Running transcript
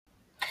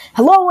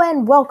Hello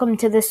and welcome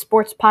to this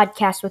sports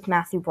podcast with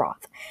Matthew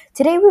Roth.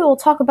 Today we will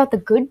talk about the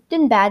good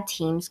and bad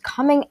teams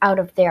coming out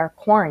of their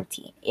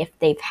quarantine, if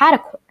they've had a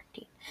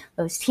quarantine.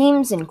 Those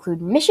teams include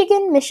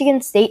Michigan,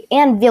 Michigan State,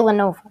 and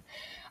Villanova.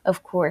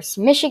 Of course,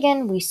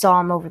 Michigan, we saw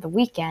them over the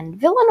weekend.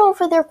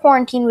 Villanova, their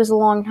quarantine was a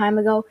long time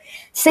ago.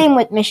 Same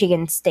with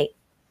Michigan State.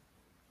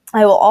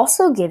 I will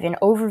also give an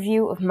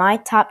overview of my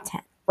top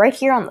 10 right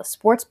here on the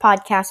sports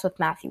podcast with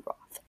Matthew Roth.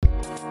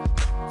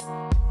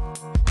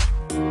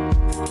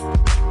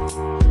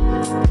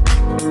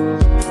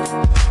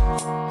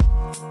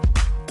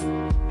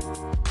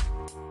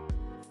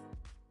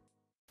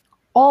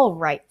 All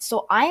right,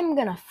 so I'm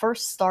going to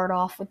first start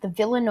off with the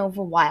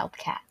Villanova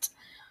Wildcats.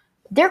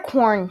 Their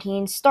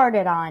quarantine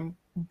started on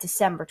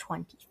December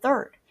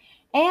 23rd,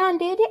 and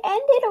it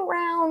ended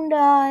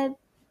around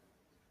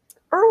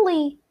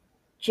early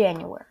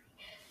January.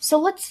 So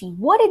let's see,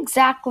 what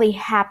exactly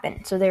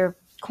happened? So their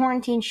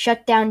quarantine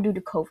shut down due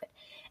to COVID.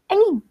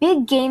 Any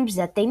big games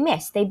that they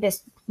missed? They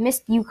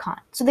missed UConn.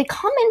 So they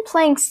come in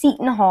playing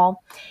Seton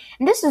Hall,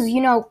 and this is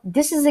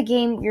a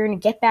game you're going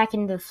to get back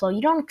into the flow.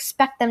 You don't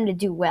expect them to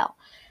do well.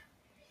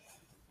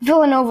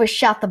 Villanova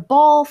shot the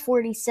ball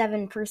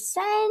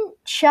 47%,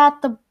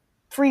 shot the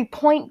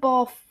three-point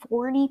ball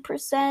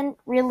 40%,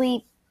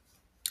 really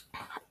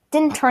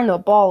didn't turn the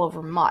ball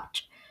over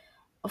much.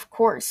 Of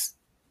course,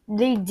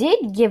 they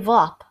did give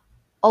up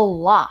a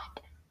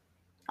lot.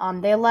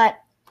 They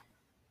let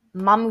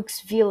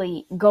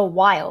Mamouksvili go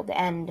wild,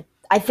 and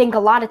I think a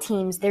lot of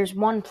teams, there's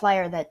one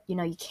player that,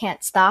 you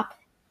can't stop.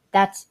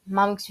 That's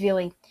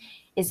Mamouksvili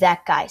is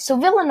that guy. So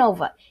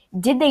Villanova,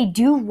 did they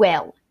do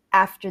well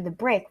after the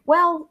break?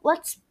 Well,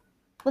 let's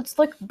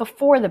look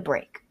before the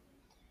break.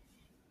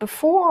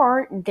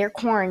 Before their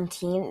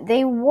quarantine,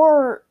 they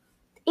were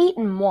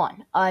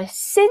 8-1.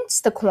 Since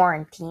the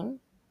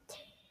quarantine,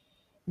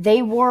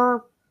 they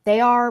are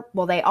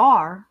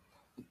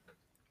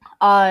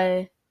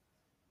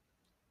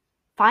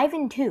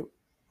 5-2.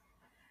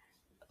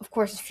 Of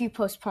course, a few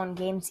postponed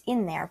games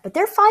in there, but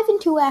they're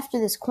 5-2 after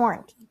this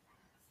quarantine.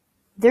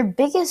 Their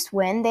biggest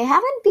win, they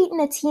haven't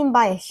beaten a team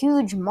by a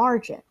huge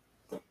margin.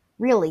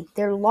 Really,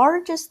 their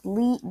largest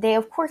lead, they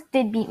of course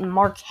did beat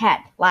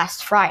Marquette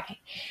last Friday.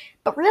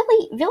 But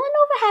really,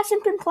 Villanova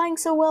hasn't been playing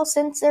so well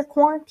since their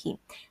quarantine.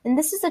 And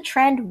this is a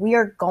trend we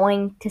are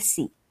going to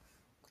see.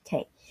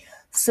 Okay,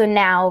 so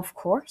now, of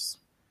course,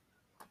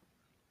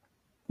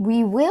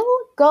 we will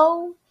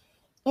go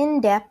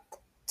in depth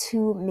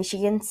to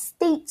Michigan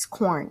State's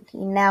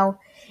quarantine. Now,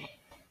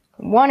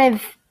 one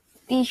of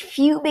the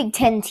few Big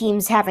Ten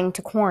teams having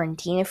to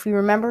quarantine, if we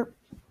remember,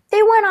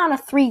 they went on a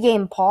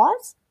 3-game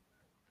pause.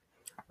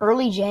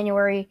 Early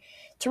January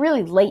to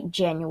really late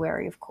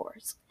January, of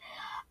course.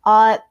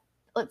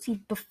 Let's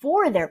see,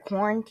 before their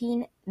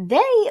quarantine,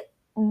 they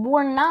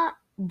were not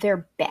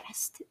their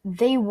best.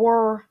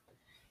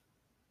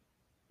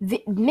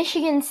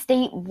 Michigan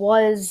State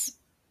was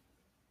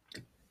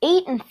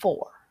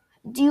 8-4.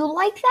 Do you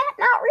like that?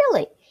 Not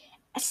really.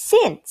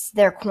 Since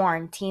their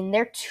quarantine,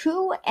 they're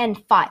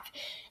 2-5.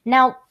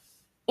 Now,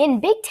 in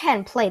Big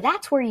Ten play,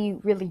 that's where you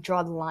really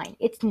draw the line.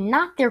 It's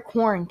not their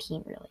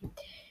quarantine, really.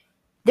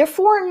 They're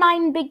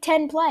 4-9 Big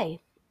Ten play.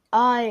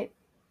 Their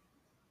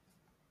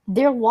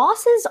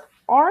losses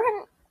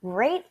aren't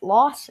great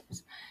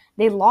losses.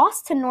 They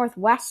lost to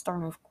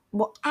Northwestern,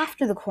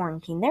 after the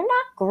quarantine. They're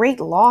not great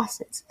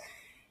losses.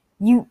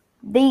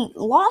 They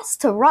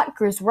lost to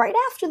Rutgers right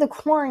after the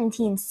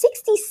quarantine,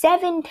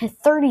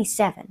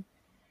 67-37.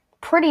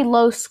 Pretty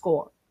low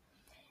score.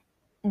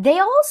 They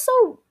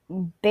also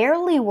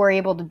barely were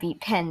able to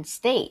beat Penn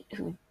State,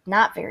 who's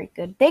not very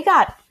good. They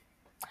got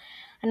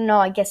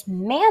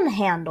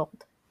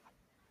manhandled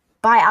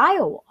by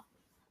Iowa.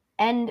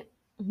 And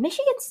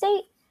Michigan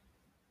State,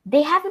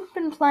 they haven't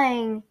been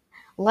playing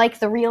like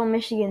the real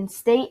Michigan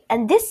State.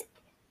 And this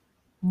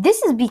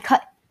is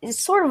because it's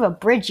sort of a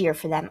bridge year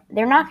for them.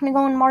 They're not going to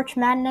go in March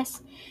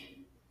Madness.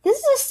 This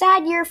is a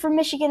sad year for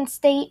Michigan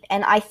State,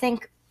 and I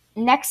think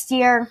next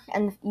year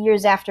and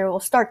years after will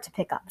start to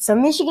pick up. So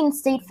Michigan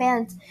State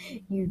fans,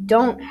 you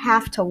don't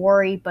have to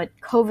worry, but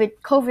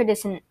COVID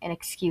isn't an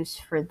excuse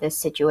for this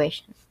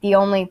situation. The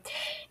only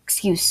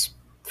excuse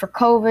for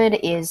COVID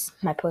is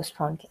my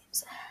postponed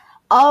games.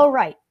 All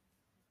right.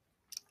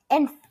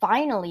 And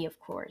finally, of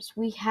course,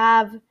 we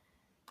have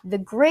the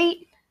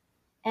great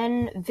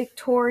and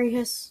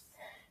victorious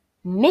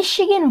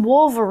Michigan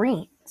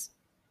Wolverines.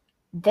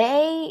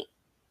 They,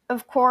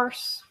 of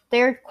course,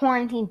 their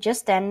quarantine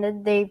just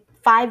ended. They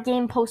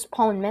 5-game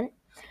postponement.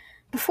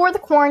 Before the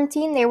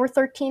quarantine, they were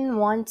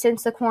 13-1.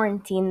 Since the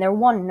quarantine, they're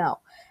 1-0.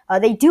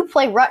 They do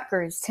play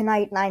Rutgers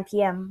tonight, 9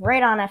 p.m.,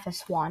 right on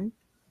FS1.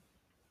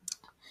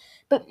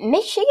 But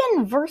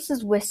Michigan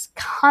versus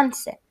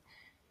Wisconsin.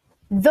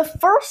 The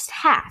first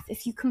half,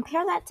 if you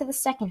compare that to the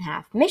second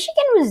half,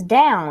 Michigan was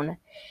down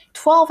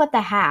 12 at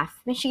the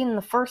half. Michigan in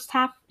the first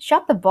half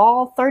shot the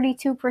ball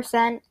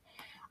 32%.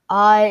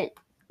 No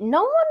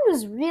one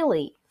was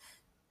really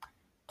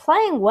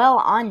playing well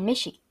on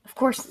Michigan, of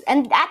course.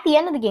 And at the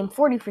end of the game,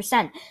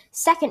 40%.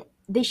 Second,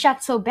 they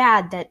shot so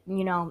bad that,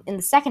 in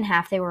the second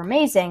half they were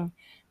amazing,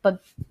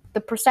 but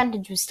the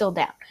percentage was still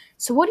down.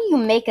 So what do you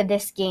make of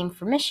this game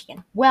for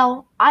Michigan?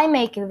 Well, I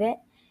make of it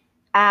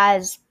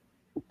as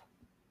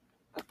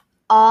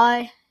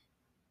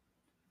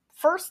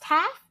first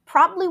half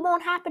probably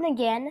won't happen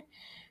again.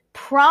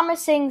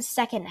 Promising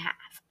second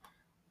half.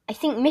 I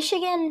think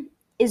Michigan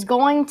is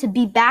going to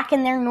be back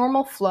in their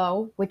normal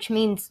flow, which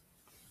means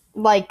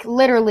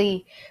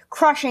literally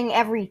crushing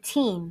every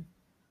team.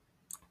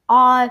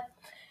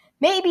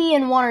 Maybe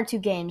in 1 or 2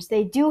 games.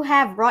 They do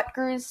have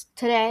Rutgers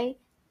today.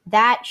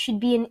 That should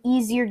be an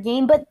easier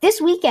game. But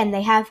this weekend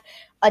they have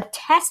a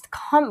test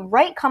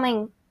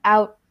coming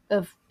out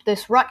of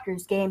this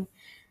Rutgers game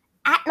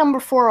at number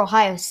 4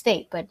 Ohio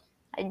State. But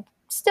I'd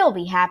still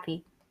be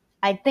happy.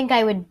 I think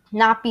I would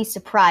not be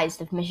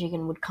surprised if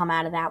Michigan would come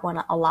out of that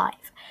one alive.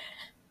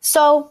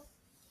 So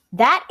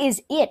that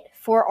is it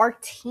for our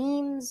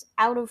teams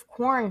out of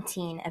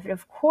quarantine. And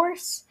of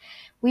course,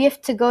 we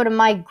have to go to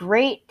my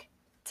great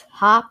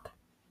top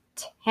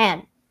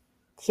 10.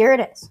 Here it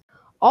is.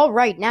 All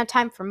right, now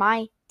time for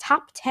my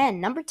top 10.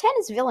 Number 10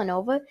 is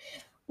Villanova.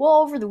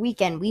 Well, over the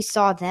weekend, we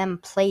saw them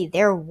play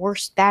their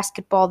worst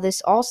basketball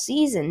this all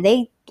season.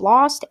 They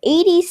lost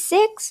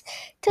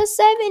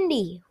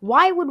 86-70.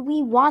 Why would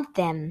we want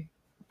them?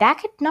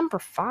 Back at number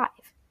 5.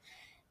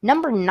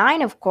 Number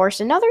 9, of course,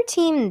 another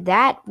team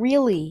that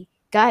really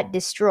got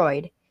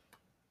destroyed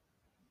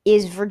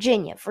is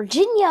Virginia.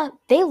 Virginia,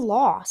 they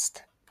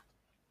lost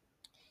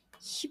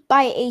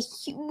by a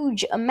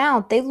huge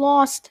amount. They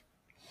lost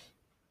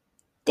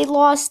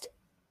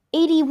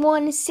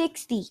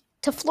 81-60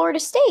 to Florida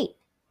State.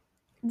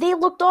 They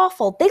looked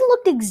awful. They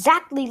looked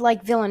exactly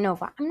like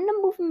Villanova. I'm going to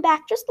move them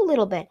back just a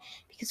little bit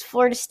because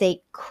Florida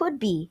State could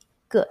be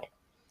good.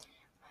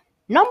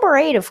 Number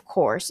 8, of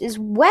course, is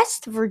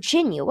West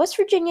Virginia. West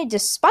Virginia,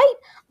 despite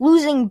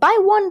losing by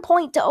 1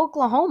 point to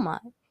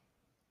Oklahoma,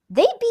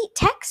 they beat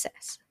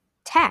Texas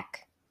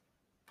Tech.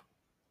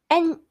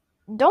 And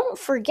don't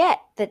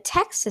forget that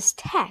Texas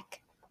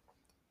Tech,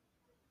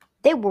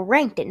 they were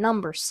ranked at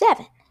number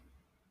 7.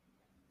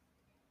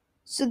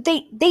 So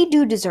they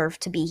do deserve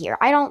to be here.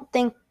 I don't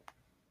know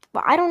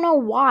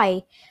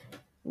why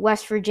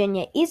West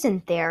Virginia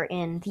isn't there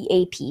in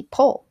the AP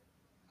poll.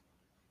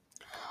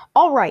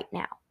 All right,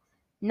 now,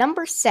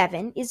 number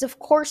 7 is, of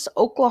course,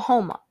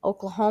 Oklahoma.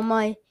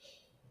 Oklahoma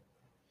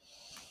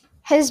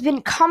has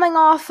been coming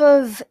off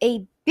of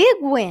a big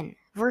win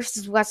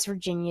versus West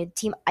Virginia, the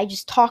team I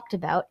just talked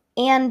about,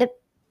 and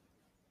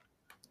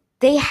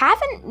they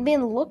haven't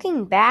been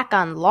looking back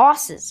on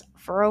losses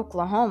for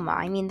Oklahoma.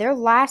 I mean, their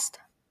last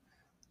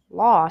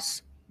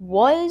loss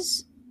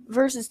was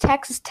versus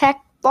Texas Tech,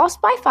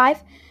 lost by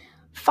 5.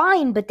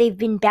 Fine, but they've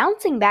been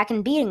bouncing back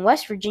and beating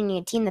West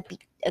Virginia, a team that beat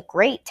a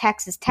great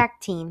Texas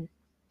Tech team.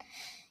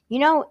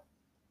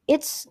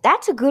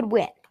 That's a good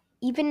win.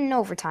 Even in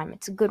overtime,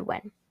 it's a good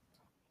win.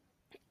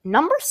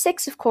 Number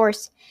 6, of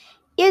course,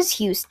 is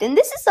Houston.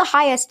 This is the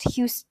highest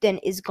Houston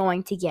is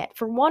going to get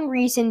for one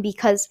reason,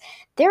 because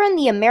they're in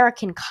the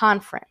American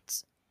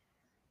Conference.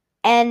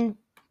 And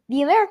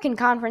the American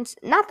Conference,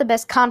 not the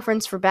best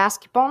conference for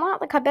basketball,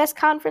 not the best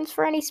conference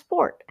for any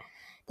sport.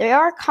 They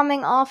are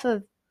coming off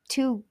of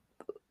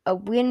a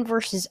win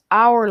versus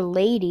Our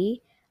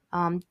Lady.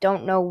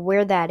 Don't know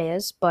where that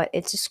is, but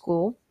it's a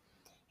school.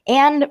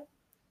 And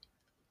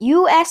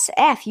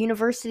USF,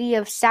 University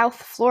of South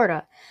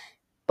Florida,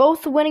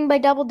 both winning by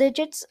double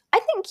digits. I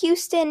think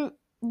Houston,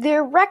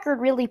 their record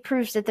really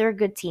proves that they're a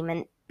good team,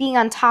 and being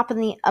on top of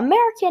the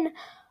American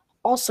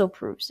also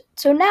proves it.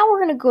 So now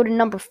we're going to go to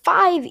number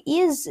 5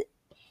 is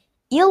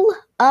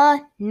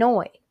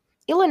Illinois.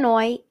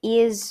 Illinois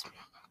is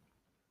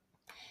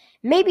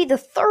maybe the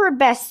 3rd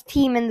best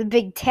team in the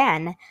Big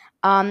Ten,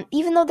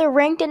 even though they're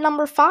ranked at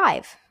number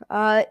 5.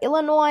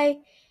 Illinois,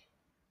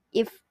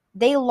 if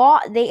they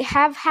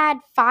have had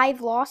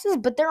 5 losses,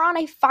 but they're on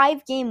a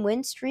 5-game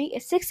win streak, a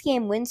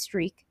 6-game win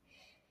streak,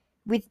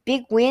 with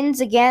big wins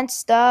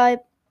against Iowa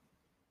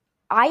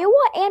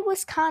and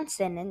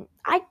Wisconsin, and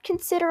I'd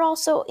consider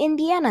also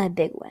Indiana a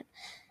big win.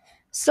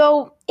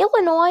 So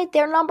Illinois,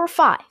 they're number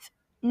 5.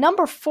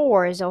 Number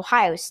 4 is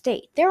Ohio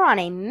State. They're on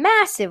a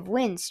massive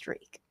win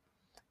streak,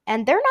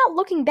 and they're not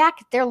looking back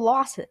at their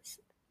losses.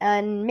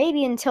 And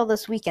maybe until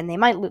this weekend,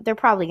 they're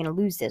probably going to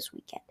lose this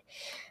weekend.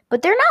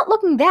 But they're not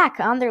looking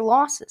back on their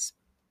losses.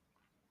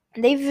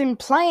 They've been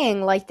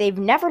playing like they've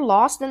never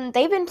lost, and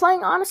they've been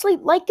playing, honestly,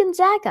 like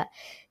Gonzaga.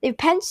 They have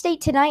Penn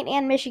State tonight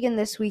and Michigan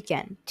this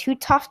weekend. 2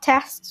 tough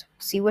tests.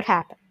 See what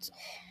happens.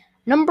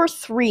 Number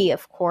 3,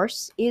 of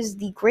course, is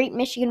the great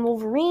Michigan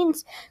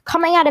Wolverines,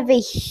 coming out of a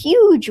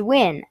huge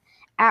win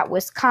at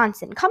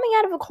Wisconsin. Coming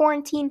out of a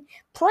quarantine,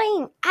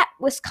 playing at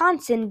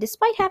Wisconsin,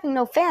 despite having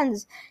no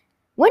fans.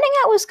 Winning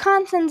at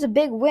Wisconsin's a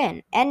big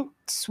win, and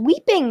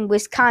sweeping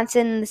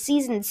Wisconsin in the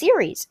season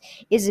series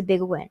is a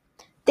big win.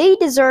 They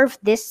deserve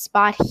this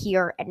spot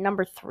here at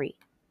number 3.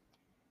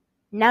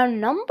 Now,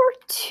 number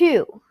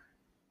 2.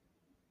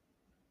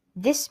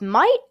 This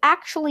might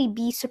actually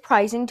be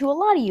surprising to a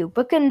lot of you,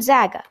 but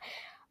Gonzaga.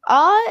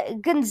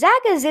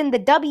 Gonzaga's in the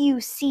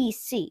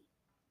WCC.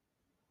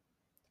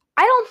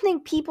 I don't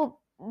think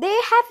they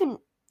haven't,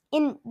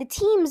 in the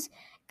teams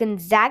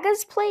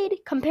Gonzaga's played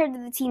compared to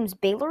the teams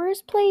Baylor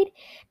has played,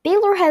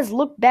 Baylor has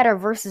looked better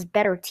versus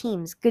better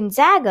teams.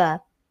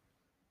 Gonzaga,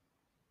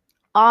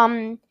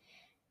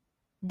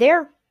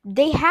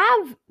 they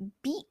have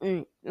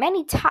beaten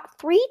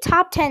three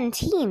top 10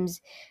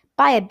 teams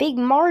by a big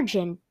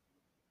margin,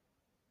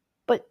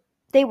 but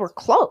they were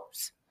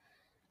close.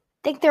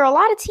 I think there are a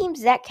lot of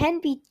teams that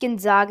can beat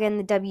Gonzaga in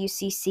the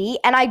WCC,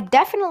 and I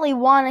definitely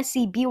want to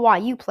see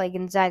BYU play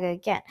Gonzaga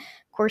again.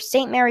 Of course,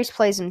 St. Mary's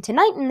plays them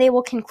tonight, and they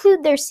will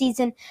conclude their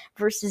season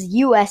versus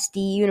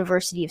USD,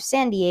 University of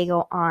San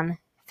Diego, on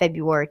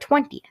February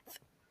 20th.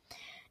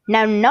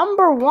 Now,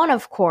 number one,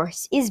 of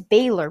course, is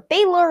Baylor.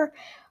 Baylor,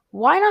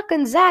 why not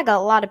Gonzaga? A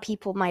lot of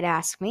people might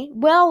ask me.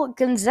 Well,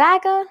 Baylor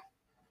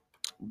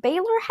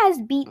has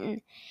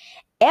beaten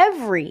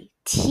every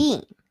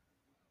team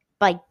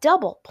by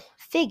double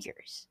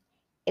figures.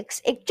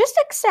 Just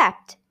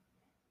except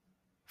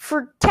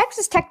for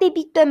Texas Tech, they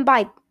beat them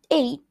by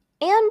 8,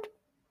 and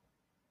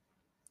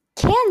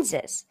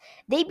Kansas,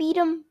 they beat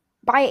them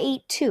by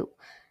 8 too.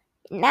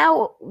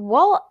 Now,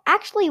 what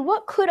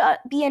could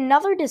be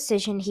another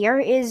decision here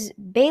is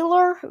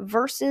Baylor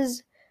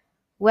versus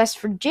West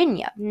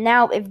Virginia.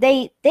 Now, if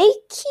they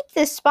keep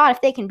this spot,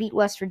 if they can beat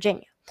West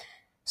Virginia.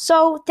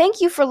 So,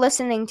 thank you for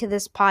listening to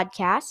this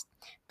podcast.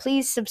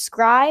 Please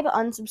subscribe,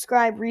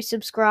 unsubscribe,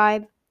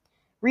 resubscribe,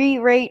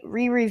 re-rate,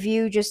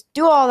 re-review, just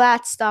do all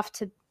that stuff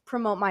to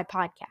promote my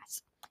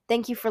podcast.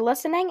 Thank you for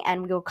listening,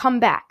 and we'll come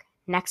back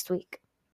next week.